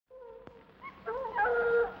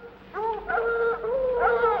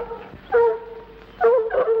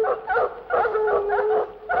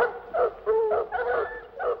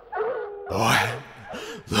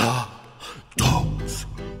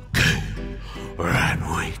ran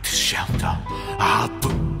we to shelter, our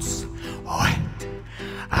boots wet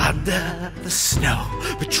under the snow,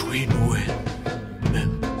 between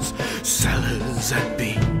windmills, cellars and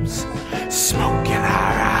beams, smoke in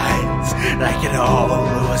our eyes like it all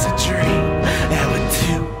was a dream. There were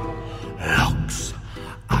two locks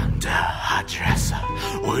under our dresser.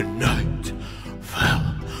 When night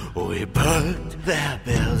fell, we burned their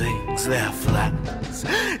buildings, their flats,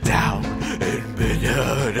 down in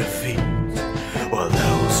bitter defeat. Well,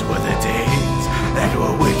 those were the days that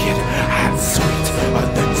were wicked and sweet. And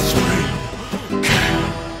then spring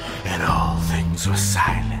came, and all things were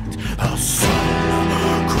silent. The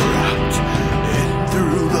sun crept in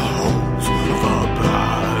through the holes of our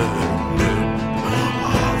abandoned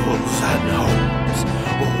hovels and homes.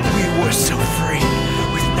 Well, we were so free,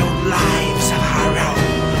 with no lives of our own.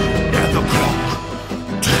 Now the clock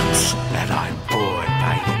ticks, and I'm bored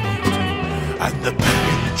by the beauty, and the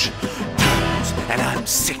page turns, and I'm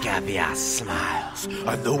sick of your smiles,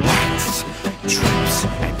 and the wax drips,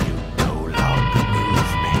 and you no longer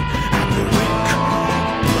move me, and the ink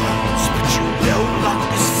burns, but you no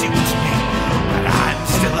longer suit me. But I'm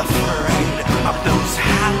still afraid of those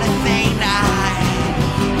halogen eyes.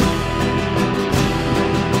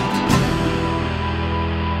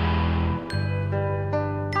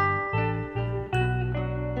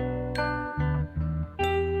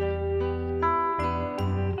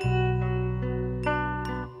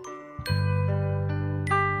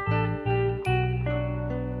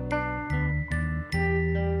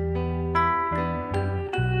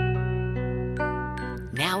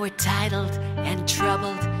 Now we're titled and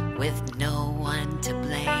troubled with no one to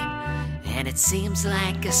blame, and it seems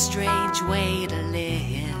like a strange way to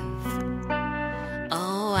live.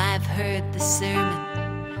 Oh, I've heard the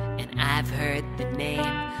sermon, and I've heard the name,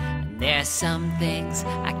 and there's some things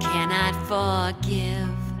I cannot forgive.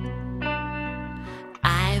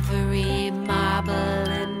 Ivory, marble,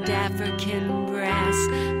 and African brass,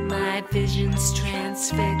 my vision's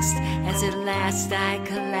transfixed as at last I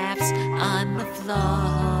collapse on the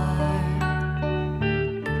floor.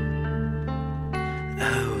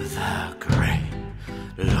 Oh, the grey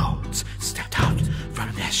lords stepped out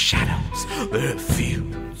from their shadows, their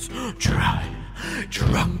fields dry,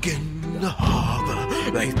 drunk in the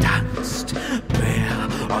harbour. They danced bare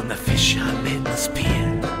on the fisherman's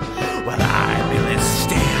pier, while I merely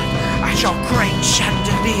stared at your great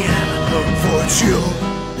chandelier. For it's your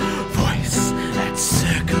voice that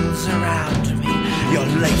circles around me, your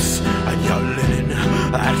lace and your linen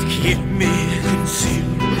that keep me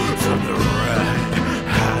concealed from the red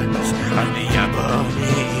hands and the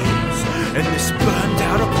ebonies in this burned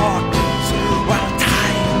out apartment while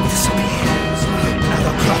time disappears. Now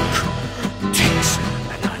the clock ticks,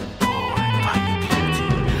 and I'm bored by your beauty,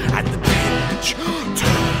 and the page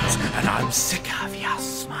turns, and I'm sick of your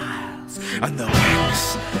smiles, and the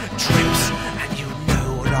wax drips, and you no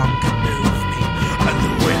longer move me, and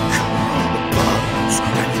the wick burns,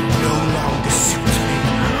 and you no longer suit me.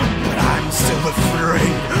 But I'm still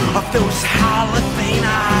afraid of those halogen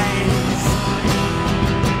eyes.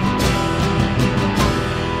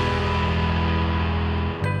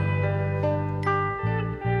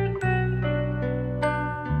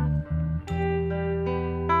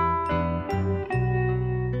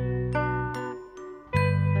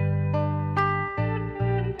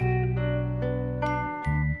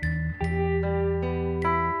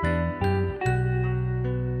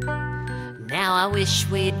 Now I wish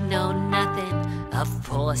we'd known nothing of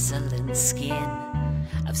porcelain skin,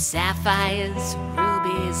 of sapphires,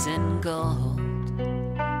 rubies, and gold,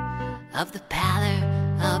 of the pallor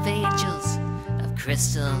of angels, of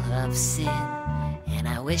crystal of sin, and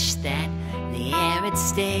I wish that the air had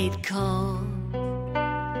stayed cold.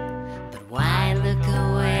 But why look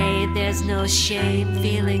away? There's no shame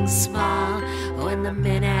feeling small when the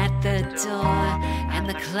men at the door and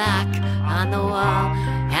the clock on the wall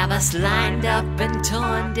have us lined up and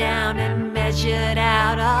torn down and measured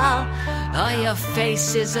out all. Oh, your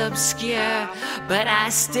face is obscure, but I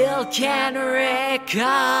still can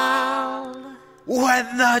recall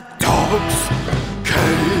When the dogs